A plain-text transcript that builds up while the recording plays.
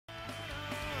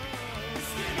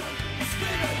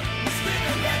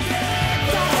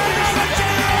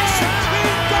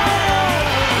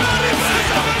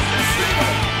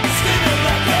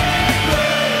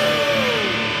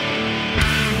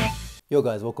Yo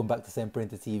guys, welcome back to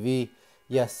SempreInter TV.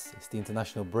 Yes, it's the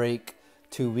international break,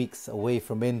 2 weeks away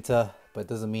from Inter, but it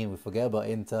doesn't mean we forget about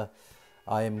Inter.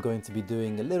 I am going to be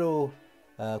doing a little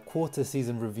quarter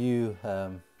season review.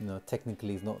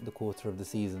 Technically it's not the quarter of the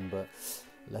season, but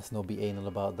let's not be anal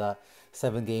about that.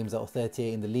 7 games out of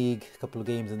 38 in the league, a couple of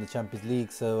games in the Champions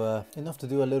League, so enough to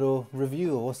do a little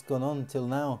review of what's gone on till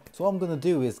now. So what I'm going to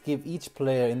do is give each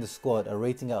player in the squad a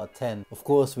rating out of 10. Of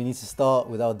course, we need to start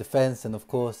with our defense, and of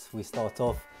course we start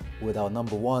off with our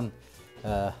number 1,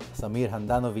 Samir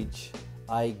Handanovic.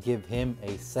 I give him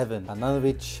a 7.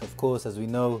 Handanovic, of course, as we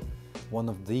know, one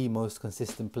of the most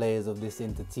consistent players of this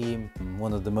Inter team,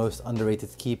 one of the most underrated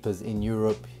keepers in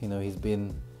Europe. He's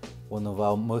been one of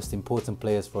our most important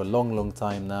players for a long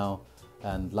time now,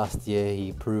 and last year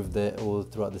he proved it all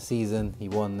throughout the season. He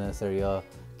won Serie A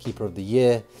Keeper of the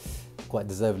Year, quite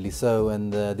deservedly so,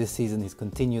 and this season he's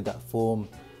continued that form.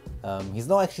 He's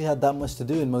not actually had that much to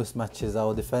do in most matches.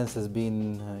 Our defense has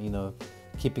been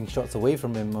keeping shots away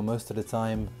from him most of the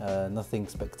time. Nothing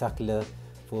spectacular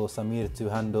for Samir to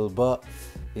handle, but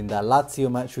in that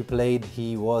Lazio match we played,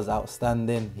 he was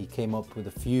outstanding. He came up with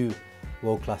a few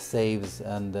world-class saves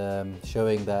and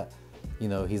showing that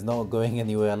he's not going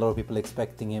anywhere. A lot of people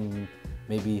expecting him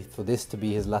maybe for this to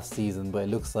be his last season, but it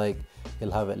looks like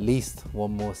he'll have at least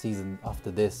one more season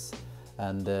after this,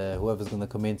 and whoever's going to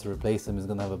come in to replace him is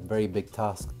going to have a very big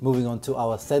task. Moving on to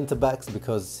our centre-backs,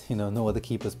 because no other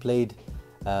keepers played.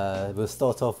 We'll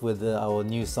start off with our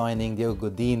new signing.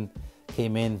 Godin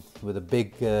came in with a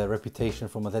big reputation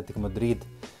from Atletico Madrid,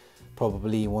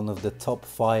 probably one of the top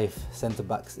 5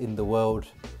 centre-backs in the world,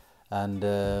 and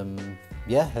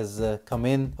has come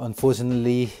in.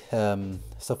 Unfortunately,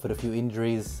 suffered a few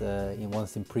injuries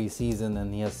once in pre-season,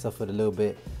 and he has suffered a little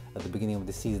bit at the beginning of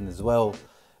the season as well.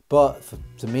 But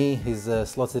to me, he's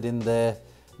slotted in there.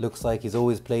 Looks like he's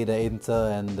always played at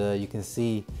Inter, and you can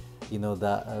see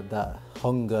that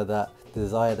hunger, that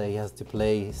desire that he has to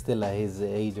play still at his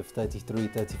age of 33,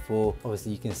 34.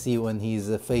 Obviously you can see when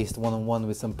he's faced one-on-one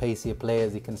with some pacier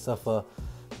players, he can suffer.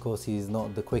 Of course, he's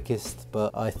not the quickest,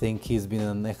 but I think he's been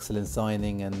an excellent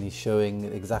signing and he's showing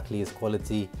exactly his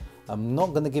quality. I'm not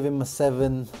going to give him a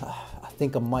 7. I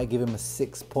think I might give him a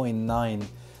 6.9.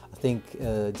 I think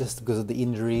just because of the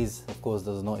injuries. Of course,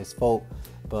 that's not his fault,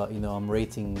 but I'm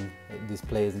rating these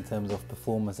players in terms of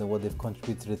performance and what they've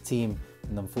contributed to the team,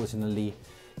 and unfortunately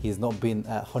he's not been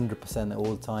at 100% at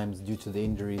all times due to the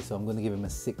injury, so I'm going to give him a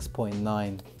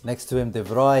 6.9. Next to him,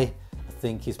 Vrij. I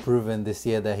think he's proven this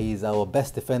year that he's our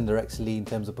best defender actually in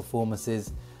terms of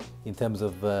performances. In terms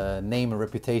of name and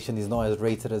reputation, he's not as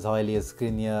rated as highly as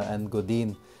Skriniar and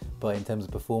Godin, but in terms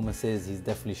of performances, he's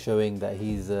definitely showing that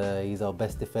he's our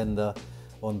best defender.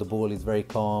 On the ball, he's very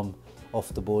calm.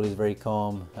 Off the ball, he's very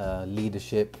calm.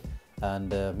 Leadership.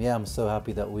 And I'm so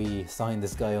happy that we signed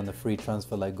this guy on a free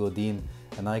transfer like Godin,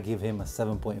 and I give him a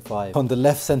 7.5. On the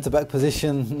left centre-back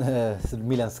position,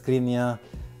 Milan Skriniar,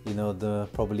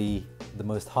 probably the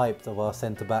most hyped of our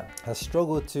centre-back, has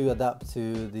struggled to adapt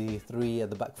to the 3 at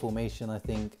the back formation, I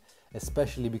think,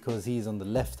 especially because he's on the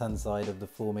left-hand side of the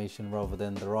formation rather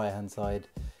than the right-hand side,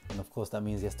 and of course that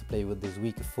means he has to play with his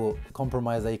weaker foot.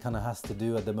 Compromise that he kind of has to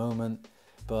do at the moment,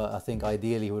 but I think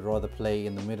ideally he would rather play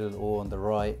in the middle or on the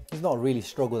right. He's not really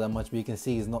struggled that much, but you can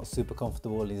see he's not super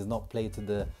comfortable. He's not played to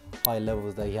the high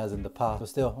levels that he has in the past. But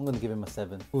still, I'm going to give him a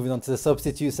 7. Moving on to the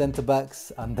substitute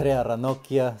centre-backs,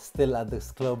 Ranocchia, still at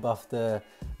this club after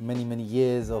many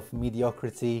years of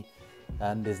mediocrity,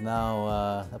 and is now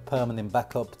a permanent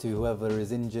backup to whoever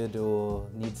is injured or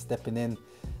needs stepping in.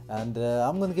 And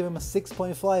I'm going to give him a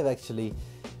 6.5 actually.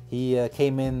 He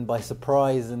came in by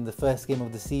surprise in the first game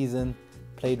of the season.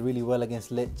 Played really well against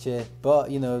Lecce, but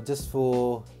just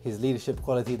for his leadership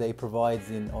quality that he provides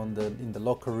in the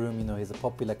locker room, he's a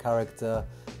popular character,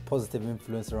 positive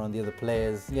influence around the other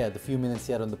players. Yeah, the few minutes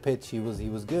he had on the pitch, he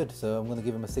was good, so I'm going to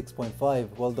give him a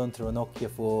 6.5. Well done to Ranocchia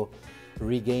for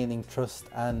regaining trust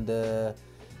and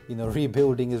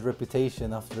rebuilding his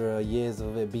reputation after years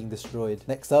of it being destroyed.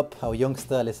 Next up, our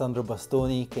youngster Alessandro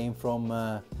Bastoni came from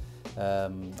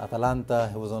Atalanta.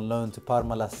 He was on loan to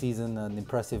Parma last season, an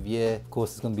impressive year. Of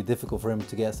course, it's going to be difficult for him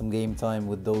to get some game time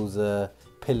with those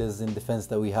pillars in defense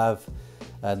that we have.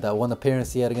 And that one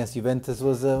appearance he had against Juventus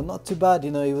was not too bad. He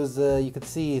was you could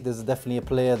see there's definitely a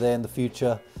player there in the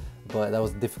future, but that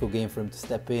was a difficult game for him to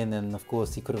step in, and of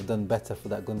course he could have done better for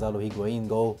that Gonzalo Higuain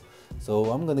goal. So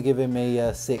I'm going to give him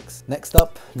a 6. Next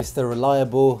up, Mr.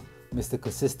 Reliable, Mr.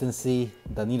 Consistency,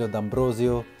 Danilo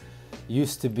D'Ambrosio.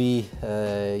 Used to be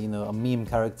a meme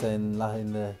character in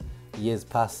the years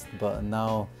past, but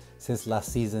now since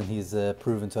last season he's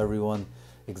proven to everyone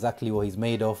exactly what he's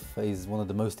made of. He's one of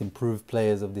the most improved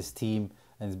players of this team,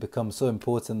 and he's become so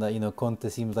important that, you know, Conte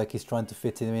seems like he's trying to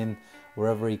fit him in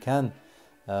wherever he can.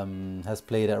 Has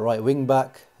played at right wing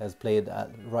back, has played at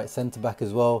right centre back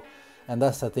as well, and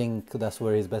I think that's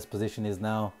where his best position is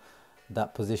now.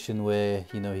 That position where,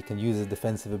 you know, he can use his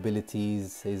defensive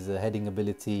abilities, his heading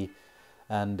ability,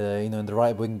 and you know, in the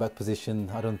right wing back position,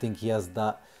 I don't think he has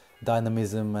that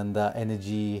dynamism and that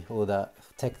energy or that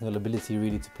technical ability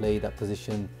really to play that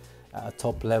position at a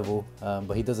top level,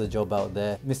 but he does a job out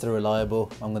there. Mr. Reliable,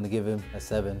 I'm going to give him a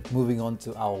 7. Moving on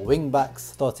to our wing backs,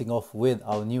 starting off with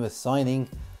our newest signing,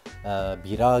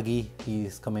 Biraghi.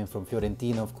 He's coming from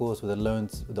Fiorentina, of course, with a loan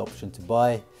with the option to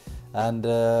buy, and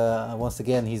once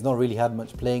again, he's not really had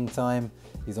much playing time.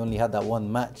 He's only had that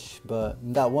one match, but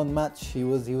in that one match he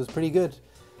was pretty good.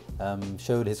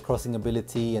 Showed his crossing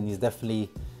ability, and he's definitely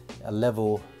a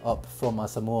level up from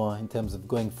Asamoah in terms of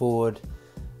going forward.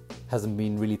 Hasn't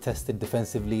been really tested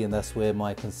defensively, and that's where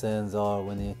my concerns are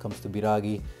when it comes to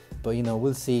Biraghi. But, you know,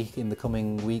 we'll see in the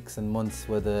coming weeks and months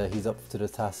whether he's up to the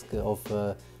task of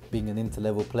being an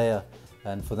inter-level player.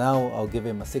 And for now, I'll give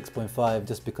him a 6.5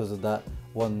 just because of that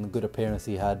one good appearance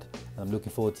he had. I'm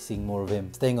looking forward to seeing more of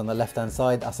him. Staying on the left-hand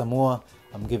side, Asamoah,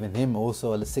 I'm giving him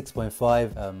also a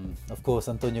 6.5. Of course,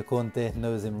 Antonio Conte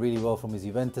knows him really well from his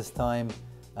Juventus time.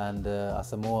 And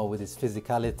Asamoah, with his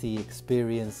physicality,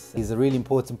 experience, he's a really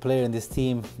important player in this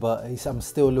team, but I'm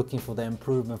still looking for the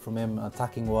improvement from him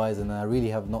attacking wise, and I really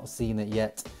have not seen it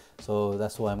yet, so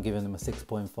that's why I'm giving him a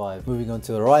 6.5. Moving on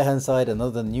to the right hand side,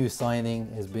 another new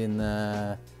signing has been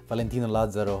Valentino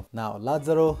Lazaro. Now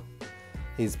Lazaro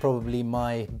is probably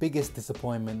my biggest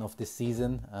disappointment of this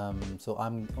season, so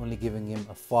I'm only giving him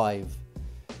a 5.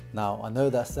 Now I know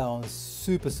that sounds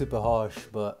super harsh,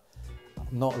 but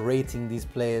not rating these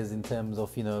players in terms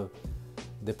of, you know,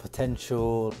 the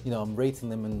potential. You know, I'm rating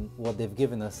them in what they've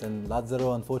given us, and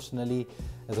Lazaro unfortunately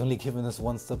has only given us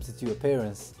one substitute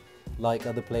appearance. Like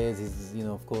other players, he's, you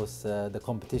know, of course the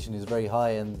competition is very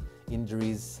high, and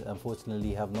injuries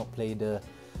unfortunately have not played a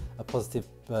positive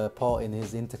part in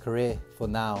his Inter career for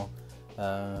now.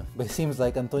 But it seems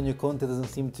like Antonio Conte doesn't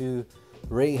seem to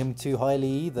rate him too highly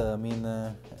either. I mean,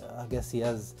 I guess he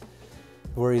has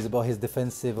worries about his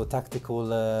defensive or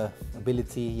tactical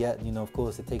ability, yet, you know, of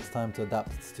course it takes time to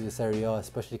adapt to the Serie A,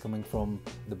 especially coming from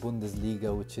the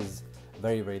Bundesliga, which is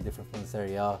very different from the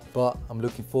Serie A. But I'm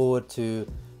looking forward to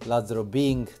Lazaro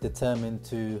being determined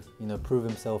to, you know, prove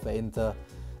himself at Inter.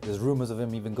 There's rumours of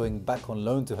him even going back on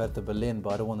loan to Hertha Berlin,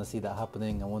 but I don't want to see that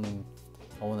happening. I want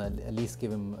to at least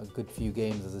give him a good few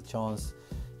games as a chance.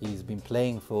 He's been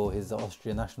playing for his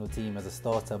Austrian national team as a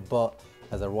starter, but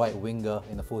as a right winger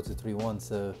in a 4-2-3-1,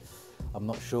 so I'm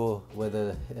not sure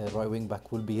whether right wing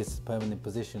back will be his permanent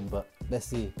position, but let's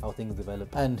see how things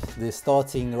develop. And the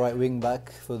starting right wing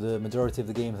back for the majority of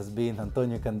the games has been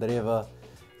Antonio Candreva,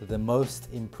 the most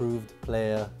improved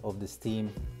player of this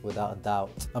team without a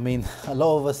doubt. I mean, a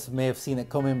lot of us may have seen it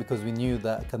coming because we knew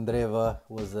that Candreva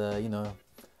was you know,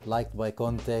 liked by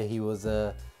Conte. He was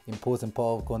a important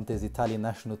part of Conte's Italian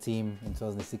national team in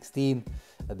 2016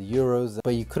 at the Euros,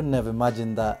 but you couldn't have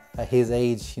imagined that at his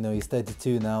age, you know, he's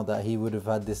 32 now, that he would have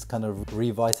had this kind of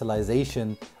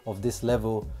revitalization of this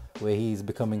level where he's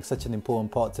becoming such an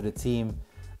important part to the team.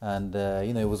 And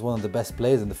you know, he was one of the best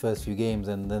players in the first few games,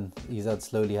 and then he's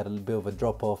slowly had a bit of a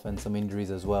drop off and some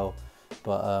injuries as well.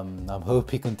 But I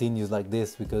hope he continues like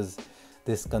this, because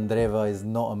this Candreva is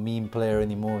not a meme player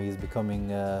anymore. He's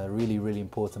becoming a really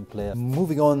important player.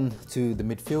 Moving on to the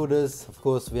midfielders, of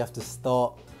course we have to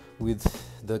start with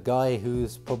the guy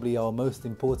who's probably our most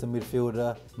important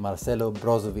midfielder, Marcelo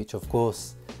Brozovic, of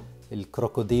course, Il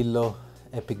Crocodillo,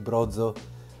 Epic Brozo.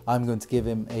 I'm going to give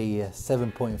him a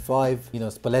 7.5. You know,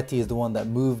 Spalletti is the one that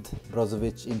moved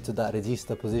Brozovic into that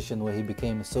regista position where he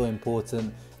became so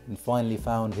important and finally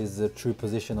found his true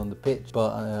position on the pitch.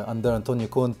 But under Antonio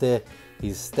Conte,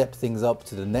 he's stepped things up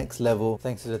to the next level.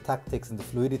 Thanks to the tactics and the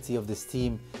fluidity of this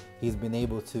team, he's been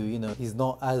able to, you know, he's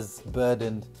not as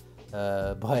burdened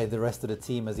by the rest of the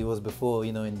team as he was before.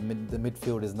 You know, in the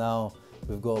midfielders now,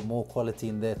 we've got more quality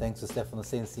in there thanks to Stefano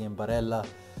Sensi and Barella,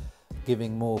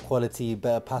 giving more quality,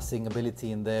 better passing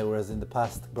ability in there, whereas in the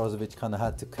past Brozovic kind of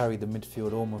had to carry the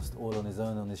midfield almost all on his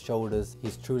own, on his shoulders.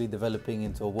 He's truly developing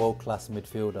into a world-class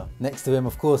midfielder. Next to him,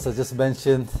 of course, I just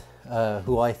mentioned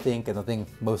who I think, and I think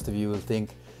most of you will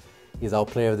think, is our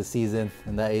player of the season,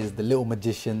 and that is the little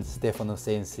magician Stefano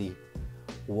Sensi.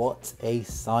 What a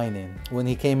signing! When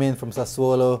he came in from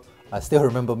Sassuolo, I still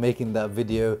remember making that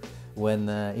video when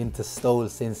Inter stole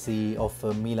Sensi off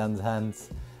Milan's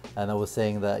hands. And I was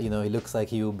saying that, you know, he looks like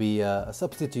he will be a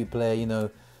substitute player, you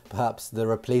know, perhaps the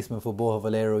replacement for Borja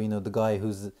Valero, you know, the guy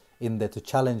who's in there to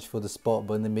challenge for the spot,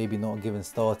 but then maybe not given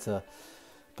starter.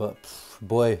 But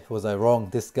boy, was I wrong.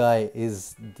 This guy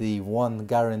is the one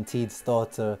guaranteed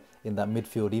starter in that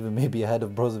midfield, even maybe ahead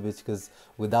of Brozovic, because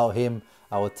without him,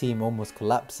 our team almost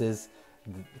collapses,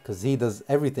 because he does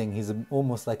everything. He's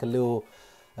almost like a little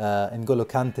N'Golo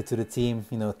Kante to the team,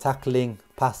 you know, tackling,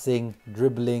 passing,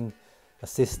 dribbling,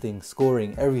 assisting,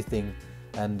 scoring, everything.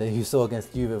 And you saw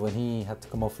against Juve when he had to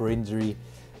come off for injury,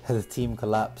 the team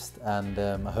collapsed, and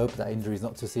I hope that injury is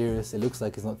not too serious. It looks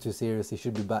like it's not too serious. He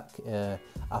should be back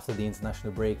after the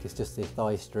international break. It's just a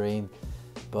thigh strain.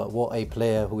 But what a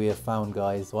player we have found,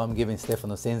 guys. So I'm giving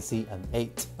Stefano Sensi an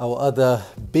 8. Our other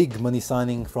big money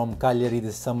signing from Cagliari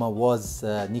this summer was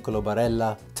Nicolo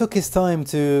Barella. Took his time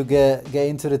to get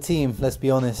into the team, let's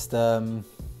be honest.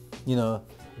 You know,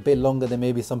 a bit longer than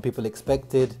maybe some people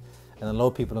expected. And a lot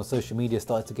of people on social media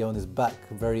started to get on his back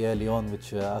very early on,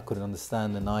 which I couldn't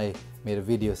understand. And I made a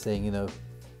video saying, you know,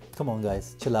 come on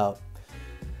guys, chill out,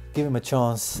 give him a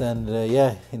chance. And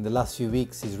yeah, in the last few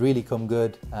weeks, he's really come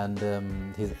good. And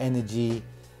his energy,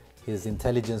 his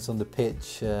intelligence on the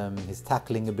pitch, his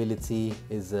tackling ability,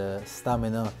 his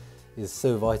stamina is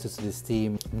so vital to this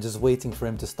team. I'm just waiting for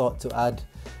him to start to add,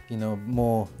 you know,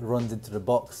 more runs into the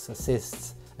box,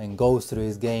 assists and goals through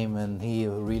his game, and he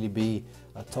will really be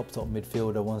a top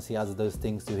midfielder once he adds those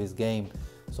things to his game.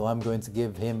 So I'm going to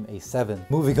give him a 7.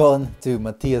 Moving on to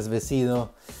Mattias Vecino,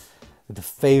 the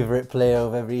favorite player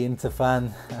of every Inter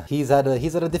fan. He's had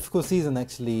a difficult season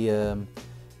actually.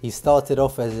 He started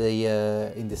off as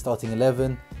in the starting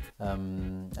 11,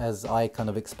 as I kind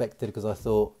of expected, because I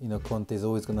thought, you know, Conte is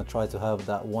always going to try to have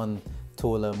that one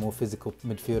taller, more physical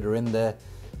midfielder in there.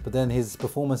 But then his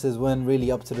performances weren't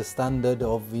really up to the standard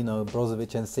of, you know,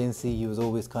 Brozovic and Sensi. He was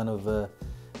always kind of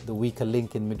the weaker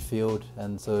link in midfield,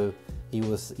 and so he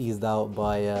was eased out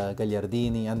by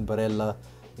Gagliardini and Barella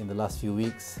in the last few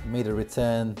weeks. Made a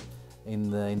return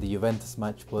in the Juventus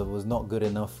match, but was not good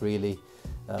enough really.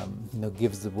 You know,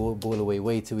 gives the ball away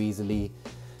way too easily.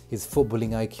 His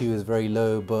footballing IQ is very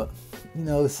low, but you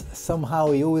know,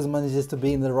 somehow he always manages to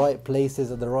be in the right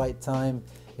places at the right time.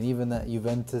 And even at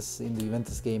Juventus, in the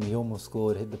Juventus game, he almost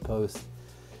scored, hit the post.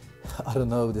 I don't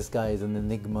know, this guy is an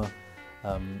enigma.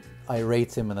 I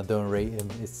rate him and I don't rate him.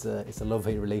 It's a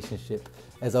love-hate relationship.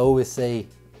 As I always say,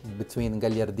 between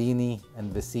Gagliardini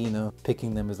and Vecino,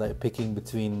 picking them is like picking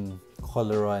between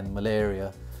cholera and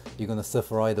malaria. You're going to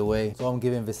suffer either way. So I'm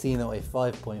giving Vecino a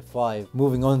 5.5.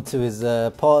 Moving on to his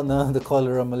partner, the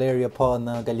cholera malaria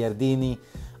partner, Gagliardini.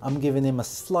 I'm giving him a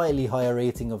slightly higher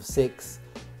rating of 6.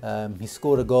 He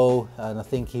scored a goal, and I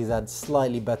think he's had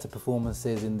slightly better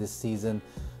performances in this season.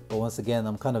 But once again,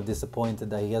 I'm kind of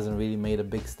disappointed that he hasn't really made a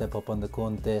big step up under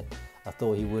Conte. I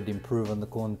thought he would improve under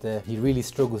Conte. He really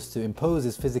struggles to impose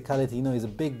his physicality. You know, he's a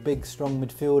big, strong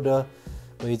midfielder,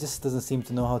 but he just doesn't seem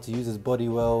to know how to use his body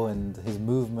well, and his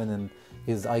movement and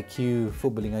his IQ,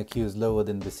 footballing IQ, is lower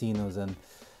than Vecino's. And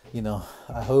you know,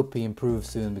 I hope he improves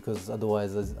soon, because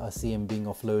otherwise I see him being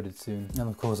offloaded soon. And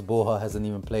of course, Borja hasn't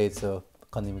even played, so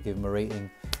can't even give him a rating.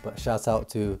 But shout out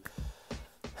to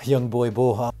young boy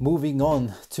Borja. Moving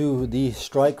on to the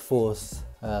strike force,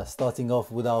 starting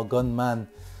off with our gunman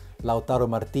Lautaro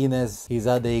Martinez. He's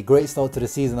had a great start to the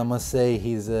season, I must say.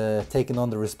 He's taken on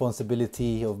the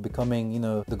responsibility of becoming, you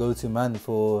know, the go-to man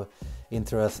for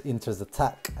Inter's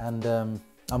attack, and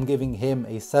I'm giving him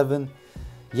a 7.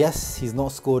 Yes, he's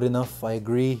not scored enough, I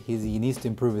agree. He needs to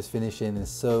improve his finishing.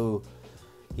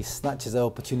 He snatches out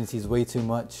opportunities way too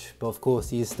much, but of course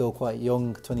he is still quite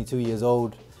young, 22 years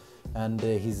old, and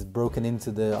he's broken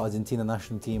into the Argentina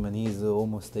national team, and he's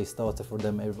almost a starter for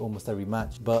them almost every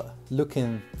match. But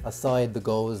looking aside the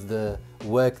goals, the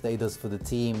work that he does for the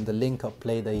team, the link-up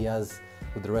play that he has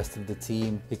with the rest of the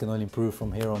team, he can only improve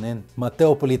from here on in.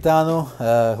 Matteo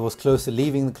Politano was close to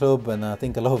leaving the club, and I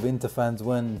think a lot of Inter fans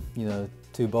weren't, you know,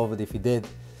 too bothered if he did.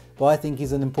 But I think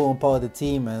he's an important part of the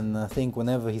team, and I think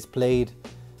whenever he's played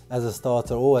as a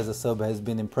starter or as a sub, has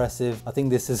been impressive. I think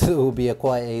this will be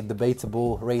quite a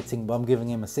debatable rating, but I'm giving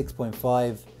him a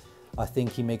 6.5. I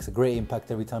think he makes a great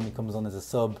impact every time he comes on as a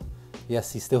sub.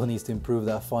 Yes, he still needs to improve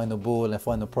that final ball and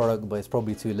final product, but it's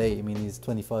probably too late. I mean, he's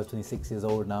 25, 26 years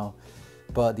old now.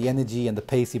 But the energy and the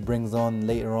pace he brings on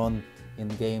later on in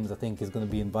games, I think is going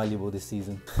to be invaluable this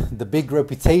season. The big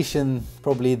reputation,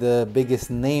 probably the biggest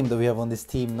name that we have on this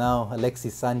team now,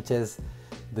 Alexis Sanchez.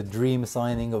 The dream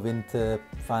signing of Inter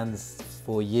fans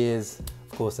for years.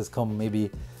 Of course, has come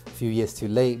maybe a few years too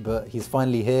late, but he's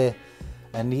finally here.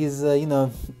 And he's,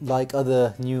 like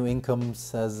other new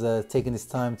incomes, has taken his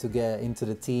time to get into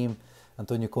the team.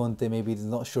 Antonio Conte maybe is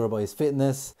not sure about his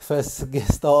fitness. First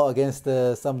start against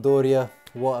Sampdoria.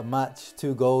 What a match,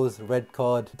 2 goals, red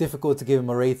card. Difficult to give him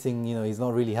a rating, you know, he's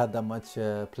not really had that much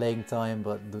playing time,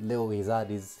 but the little he's had,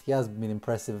 he has been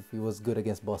impressive. He was good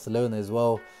against Barcelona as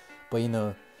well. But you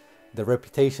know, the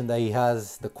reputation that he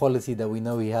has, the quality that we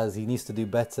know he has, he needs to do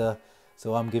better.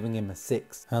 So I'm giving him a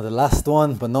 6. Now the last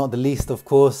one, but not the least of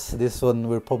course, this one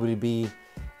will probably be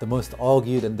the most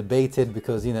argued and debated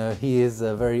because, you know, he is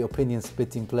a very opinion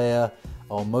splitting player,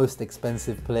 our most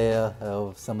expensive player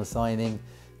of summer signing,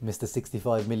 Mr.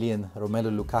 65 million,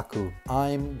 Romelu Lukaku.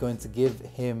 I'm going to give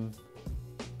him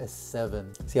a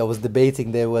 7. See, I was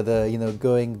debating there whether, you know,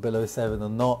 going below 7 or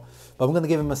not, but I'm going to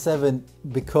give him a 7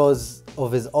 because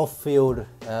of his off-field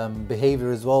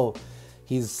behavior as well.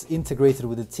 He's integrated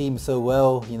with the team so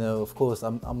well. You know, of course,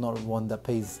 I'm not one that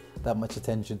pays that much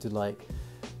attention to like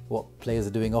what players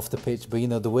are doing off the pitch, but you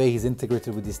know, the way he's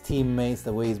integrated with his teammates,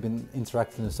 the way he's been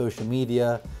interacting on social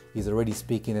media, he's already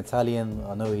speaking Italian.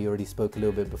 I know he already spoke a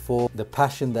little bit before. The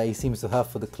passion that he seems to have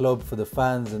for the club, for the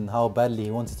fans, and how badly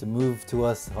he wanted to move to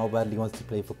us, how badly he wants to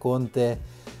play for Conte.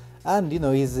 And you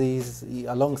know, he's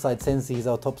alongside Sensi, he's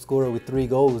our top scorer with 3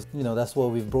 goals. You know, that's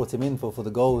what we've brought him in for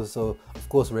the goals. So of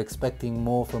course we're expecting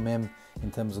more from him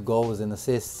in terms of goals and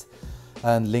assists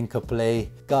and link-up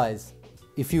play. Guys,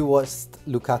 if you watched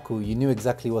Lukaku, you knew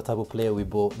exactly what type of player we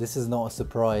bought. This is not a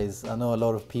surprise. I know a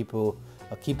lot of people,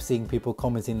 I keep seeing people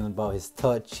commenting about his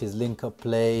touch, his link-up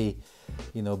play,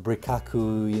 you know,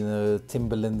 Brikaku, you know,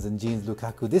 Timberlands and jeans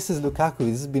Lukaku. This is Lukaku.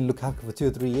 This has been Lukaku for 2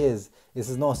 or 3 years. This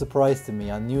is not a surprise to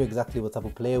me. I knew exactly what type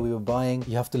of player we were buying.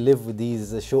 You have to live with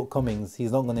these shortcomings.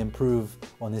 He's not going to improve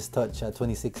on his touch at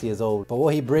 26 years old. But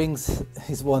what he brings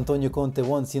is what Antonio Conte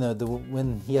wants. You know,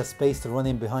 when he has space to run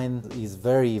in behind, he's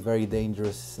very, very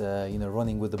dangerous. You know,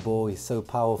 running with the ball, he's so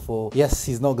powerful. Yes,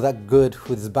 he's not that good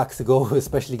with his back to goal,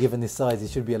 especially given his size. He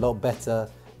should be a lot better.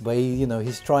 But you know,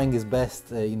 he's trying his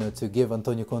best, you know, to give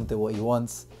Antonio Conte what he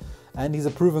wants. And he's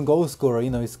a proven goal scorer. You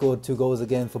know, he scored 2 goals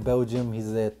again for Belgium.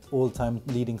 He's the all-time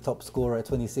leading top scorer at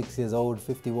 26 years old,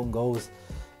 51 goals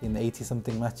in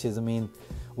 80-something matches. I mean,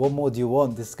 what more do you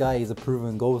want? This guy is a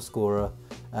proven goal scorer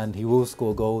and he will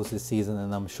score goals this season,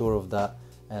 and I'm sure of that.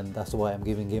 And that's why I'm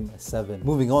giving him a 7.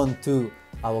 Moving on to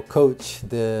our coach,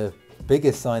 the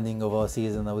biggest signing of our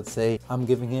season, I would say. I'm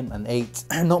giving him an 8.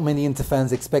 Not many Inter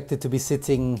fans expected to be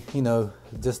sitting, you know,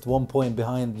 just 1 point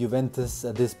behind Juventus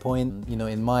at this point. You know,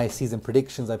 in my season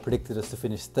predictions, I predicted us to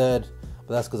finish 3rd,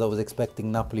 but that's because I was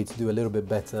expecting Napoli to do a little bit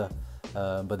better,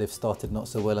 but they've started not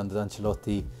so well under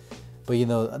Ancelotti. But you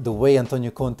know, the way Antonio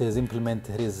Conte has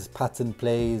implemented his pattern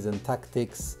plays and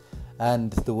tactics,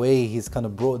 and the way he's kind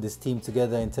of brought this team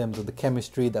together in terms of the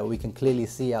chemistry that we can clearly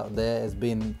see out there, has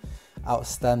been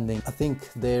outstanding. I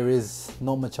think there is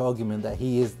not much argument that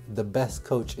he is the best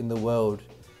coach in the world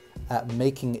at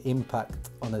making impact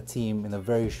on a team in a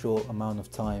very short amount of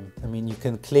time. I mean, you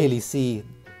can clearly see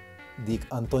the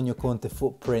Antonio Conte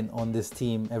footprint on this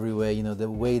team everywhere. You know, the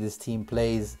way this team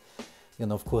plays, you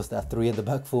know, of course that 3 at the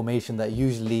back formation that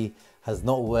usually has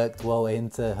not worked well at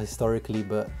Inter historically,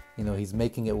 but you know, he's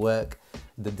making it work.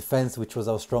 The defense, which was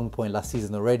our strong point last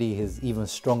season already, is even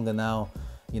stronger now.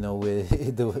 You know,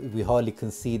 we hardly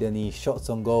concede any shots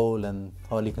on goal and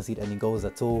hardly concede any goals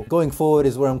at all. Going forward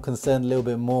is where I'm concerned a little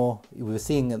bit more. We're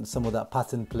seeing some of that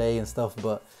pattern play and stuff,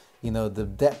 but you know, the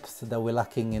depth that we're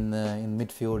lacking in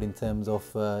midfield in terms of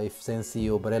if Sensi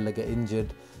or Barella get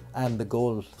injured, and the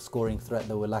goal scoring threat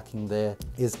that we're lacking there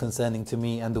is concerning to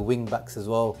me, and the wing backs as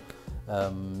well.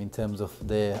 In terms of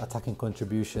their attacking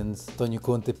contributions. Antonio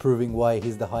Conte proving why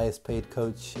he's the highest paid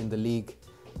coach in the league,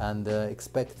 and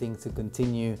expecting to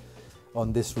continue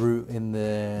on this route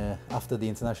after the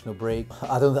international break.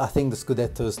 I think the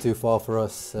Scudetto is too far for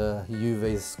us.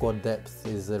 Juve's squad depth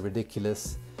is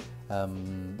ridiculous.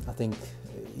 I think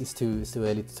it's too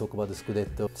early to talk about the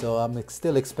Scudetto. So I'm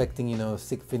still expecting, you know,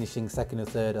 finishing 2nd or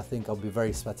 3rd. I think I'll be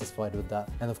very satisfied with that.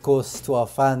 And of course, to our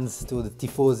fans, to the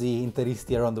tifosi,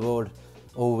 Interisti around the world,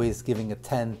 always giving a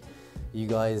 10. You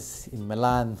guys in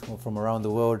Milan or from around the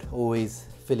world, always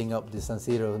filling up the San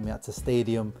Siro Miazza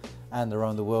Stadium and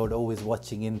around the world, always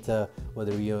watching Inter,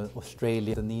 whether you're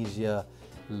Australia, Indonesia,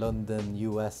 London,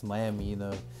 US, Miami, you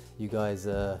know, you guys,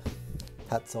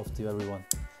 hats off to everyone.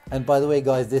 And by the way,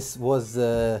 guys, this was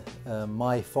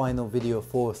my final video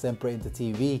for SempreInter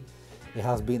TV. It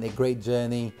has been a great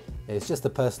journey. It's just a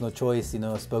personal choice, you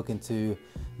know. I've spoken to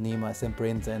Nima at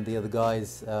SempreInter and the other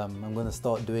guys. I'm going to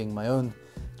start doing my own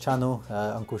channel,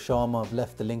 Uncle Sharma. I've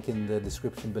left the link in the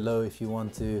description below if you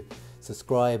want to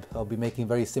subscribe. I'll be making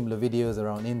very similar videos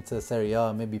around Inter, Serie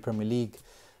A, maybe Premier League.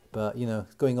 But, you know,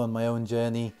 going on my own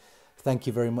journey. Thank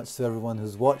you very much to everyone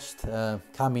who's watched.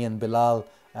 Cami and Bilal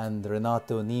and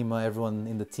Renato, Nima, everyone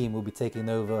in the team will be taking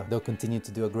over. They'll continue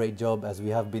to do a great job as we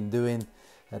have been doing.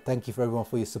 Thank you for everyone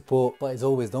for your support. But as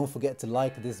always, don't forget to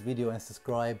like this video and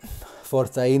subscribe.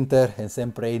 Forza Inter and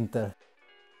Sempre Inter.